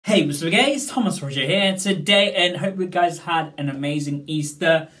Hey, what's up guys, Thomas Roger here today, and hope you guys had an amazing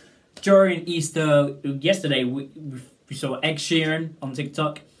Easter. During Easter, yesterday, we saw Ed Sheeran on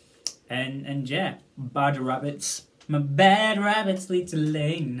TikTok, and yeah, bad rabbits. My bad rabbits lead to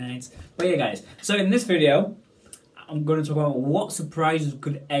late nights. But yeah guys, so in this video, I'm going to talk about what surprises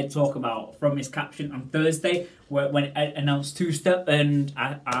could Ed talk about from his caption on Thursday, when Ed announced two-step, and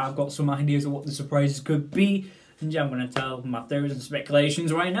I've got some ideas of what the surprises could be. And yeah, I'm going to tell my theories and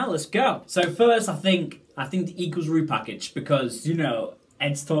speculations right now. Let's go. So first, I think the Equals repackage, because, you know,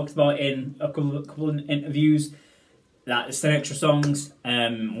 Ed's talked about in a couple of interviews that there's 10 extra songs.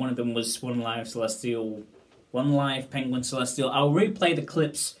 One of them was One Live Penguin Celestial. I'll replay the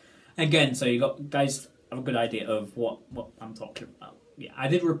clips again, so you guys have a good idea of what I'm talking about. Yeah, I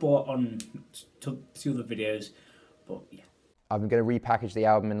did report on two other videos, but yeah. I'm going to repackage the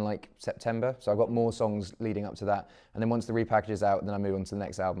album in like September, so I've got more songs leading up to that. And then once the repackage is out, then I move on to the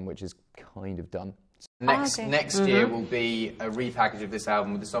next album, which is kind of done. Next year will be a repackage of this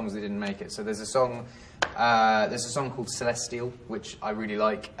album with the songs that didn't make it. So there's a song called Celestial, which I really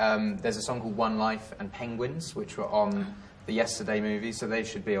like. There's a song called One Life and Penguins, which were on the Yesterday movie, so they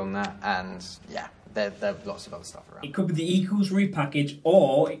should be on that. And yeah, there are lots of other stuff around. It could be the Equals repackage,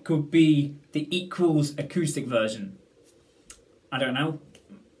 or it could be the Equals acoustic version. I don't know.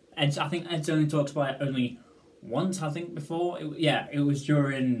 I think Ed's only talks about it only once, I think, before. It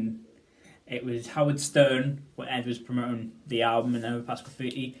was Howard Stern, where Ed was promoting the album in Overpass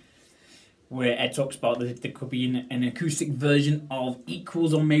Graffiti, where Ed talks about that there could be an acoustic version of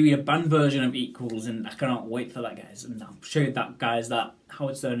Equals, or maybe a band version of Equals, and I cannot wait for that, guys. And I'll show you that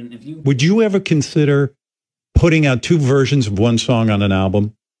Howard Stern interview. Would you ever consider putting out two versions of one song on an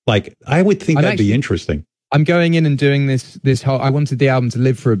album? Like, I would think that'd be interesting. I'm going in and doing this whole. I wanted the album to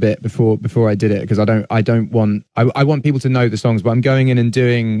live for a bit before I did it, because I want people to know the songs, but I'm going in and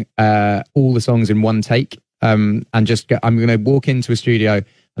doing all the songs in one take. I'm going to walk into a studio,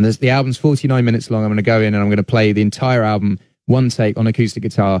 and the album's 49 minutes long. I'm going to go in and I'm going to play the entire album one take on acoustic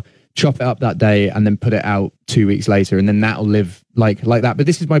guitar, chop it up that day, and then put it out 2 weeks later, and then that'll live like that. But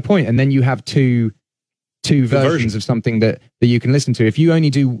this is my point, and then you have two versions of something that you can listen to. If you only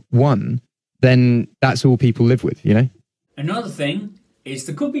do one, then that's all people live with, you know? Another thing is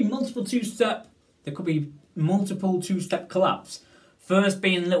there could be multiple two-step collabs. First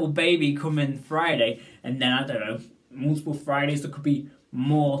being Little Baby coming Friday, and then, I don't know, multiple Fridays. There could be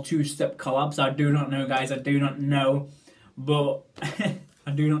more two-step collabs. I do not know, guys. I do not know. But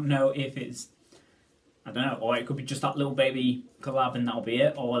I do not know if it's, I don't know, or it could be just that Little Baby collab and that'll be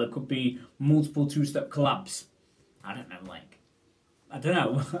it. Or there could be multiple two-step collabs. I don't know, like, I don't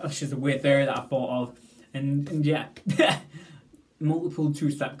know, that's just a weird theory that I thought of. And yeah, multiple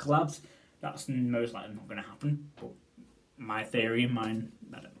two-step collabs, that's most likely not going to happen. But my theory and mine,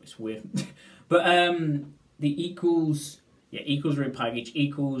 I don't know, it's weird. But the Equals repackage,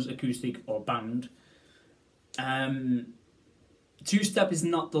 Equals acoustic or band. Two-step is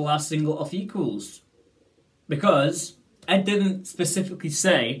not the last single off Equals, because Ed didn't specifically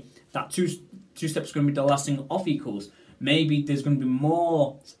say that two-step is going to be the last single off Equals. Maybe there's going to be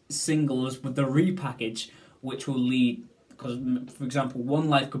more singles with the repackage, which will lead, because, for example, One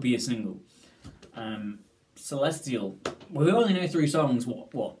Life could be a single. Celestial, well, we only know 3 songs.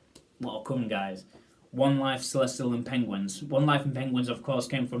 What will come, guys? One Life, Celestial, and Penguins. One Life and Penguins, of course,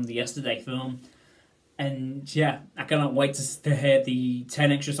 came from the Yesterday film. And yeah, I cannot wait to hear the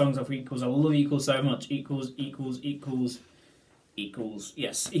 10 extra songs of Equals. I love Equals so much. Equals.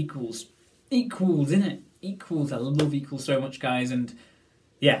 Yes, Equals, innit? Equals, I love Equals so much, guys, and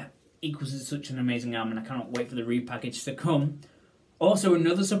yeah, Equals is such an amazing album, and I cannot wait for the repackage to come. Also,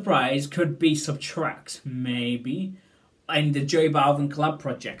 another surprise could be Subtract, maybe, and the J Balvin Collab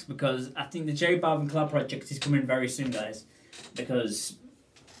Project, because I think the J Balvin Collab Project is coming very soon, guys, because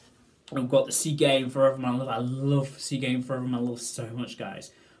we've got the C Game Forever My Love. I love C Game Forever My Love so much,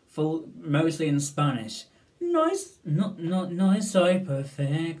 guys. Mostly in Spanish. No soy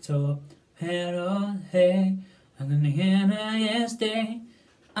perfecto. Pero hey, este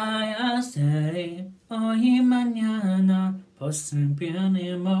I estaré hoy y mañana por siempre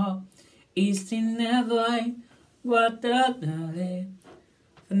animo y si me voy guardaré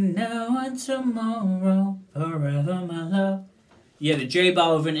for now and tomorrow forever my love. Yeah, the J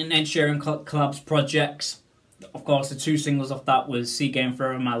Balvin and Ed Sheeran collabs projects. Of course, the 2 singles off that was See Game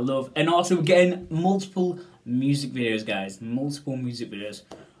Forever My Love, and also getting multiple music videos, guys. Multiple music videos.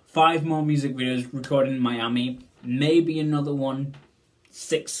 5 more music videos recorded in Miami. Maybe another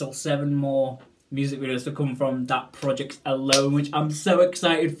 6 or 7 more music videos to come from that project alone, which I'm so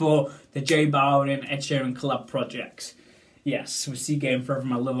excited for. The J Balvin and Ed Sheeran collab projects. Yes, with C Game Forever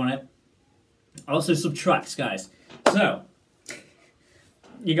My Love on it. Also Subtracts, guys. So,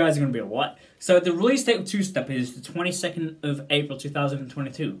 you guys are going to be like, what? So the release date of Two Step is the 22nd of April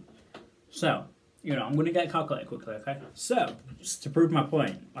 2022. So, you know, I'm going to get a calculator quickly, okay? So, just to prove my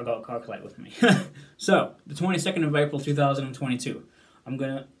point, I got a calculator with me. So, the 22nd of April 2022, I'm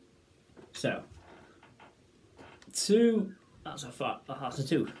going to... So, 2... That's a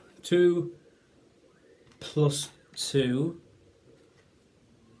 2. 2 plus 2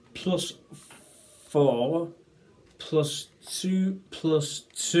 plus 4 plus 2 plus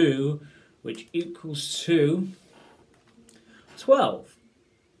 2, which equals 12.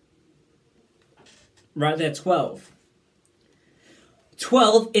 Right there, 12.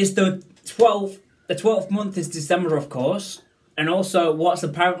 12 is the 12th. The 12th month is December, of course. And also, what's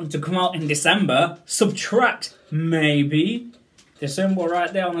apparently to come out in December? Subtract, maybe. The symbol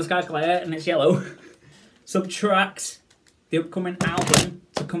right there on this calculator, and it's yellow. Subtract the upcoming album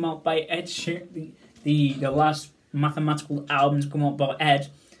to come out by Ed Sheeran, the last mathematical album to come out by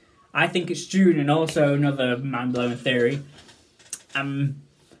Ed. I think it's June, and also another mind-blowing theory.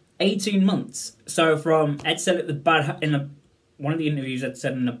 18 months. So from Ed said at one of the interviews, Ed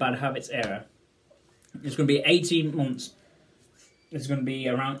said in the Bad Habits era, it's going to be 18 months. There's going to be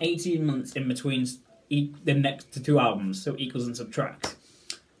around 18 months in between the next two albums, so equals and subtracts.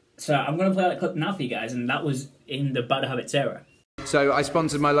 So I'm going to play that clip now for you guys, and that was in the Bad Habits era. So I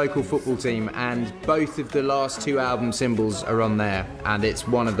sponsored my local football team, and both of the last two album symbols are on there, and it's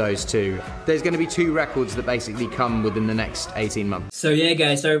one of those two. There's going to be two records that basically come within the next 18 months. So yeah,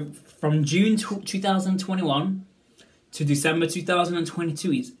 guys, so from June 2021 to December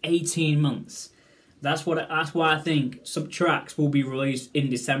 2022, it's 18 months. That's why I think Subtracts will be released in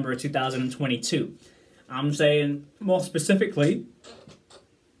December 2022. I'm saying more specifically,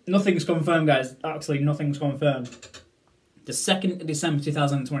 nothing's confirmed, guys. Actually, nothing's confirmed. The 2nd of December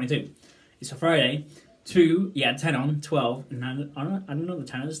 2022. It's a Friday. 2, yeah, 10 on, 12, and I don't know, the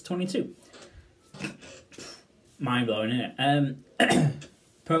 10 is 22. Mind blowing, isn't it?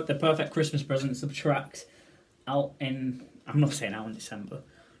 The perfect Christmas present, Subtract, out in, I'm not saying out in December,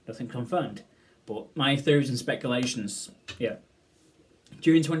 nothing confirmed. But my theories and speculations, yeah.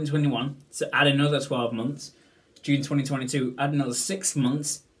 June 2021, so add another 12 months. June 2022, add another 6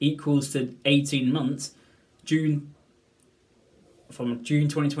 months, equals to 18 months. From June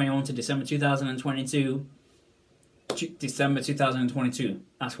 2021 to December 2022, December 2022.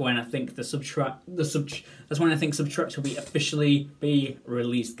 That's when I think that's when I think Subtract will be officially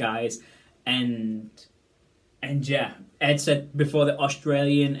released, guys. And yeah, Ed said before the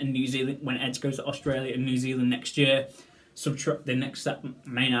Australian and New Zealand, when Ed goes to Australia and New Zealand next year, Subtract, the next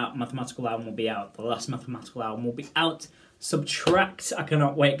main mathematical album will be out. The last mathematical album will be out. Subtract. I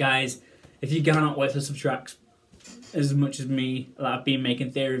cannot wait, guys. If you cannot wait for Subtract as much as me, I've been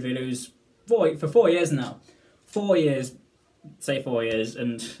making theory videos for 4 years now. 4 years, say 4 years,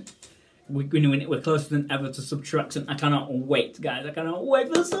 and we're closer than ever to Subtracts, and I cannot wait, guys. I cannot wait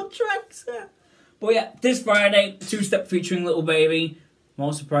for Subtracts. But yeah, this Friday, Two Step featuring Little Baby.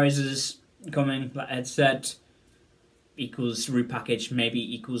 More surprises coming, like Ed said. Equals repackaged,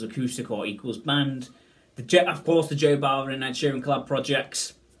 maybe equals acoustic or equals band. Of course, the J Balvin and Ed Sheeran Collab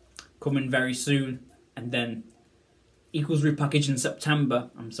Projects coming very soon. And then equals repackaged in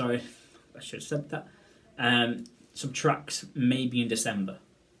September. I'm sorry, I should have said that. Subtracts maybe in December.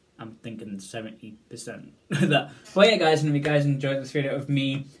 I'm thinking 70% of that. But yeah, guys, and if you guys enjoyed this video of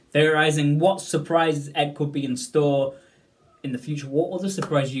me theorizing what surprises Ed could be in store in the future, what other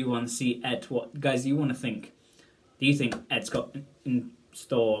surprise you want to see Ed? What guys do you want to think? Do you think Ed's got in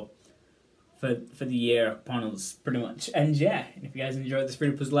store for the year upon us, pretty much? And yeah, if you guys enjoyed this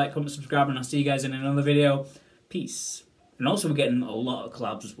video, please like, comment, subscribe, and I'll see you guys in another video. Peace. And also, we're getting a lot of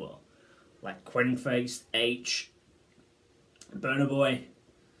collabs as well, like Quentin Face, H, Burna Boy,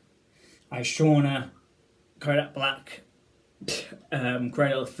 Shauna, Kodak Black,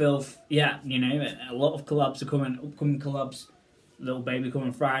 Cradle of Filth. Yeah, you know, a lot of collabs are coming, upcoming collabs. Little Baby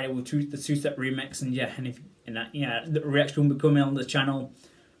coming Friday with the two-step remix, and yeah, the reaction will be coming on the channel.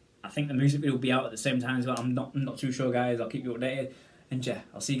 I think the music video will be out at the same time as well. I'm not too sure, guys. I'll keep you updated. And yeah,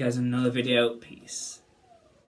 I'll see you guys in another video. Peace.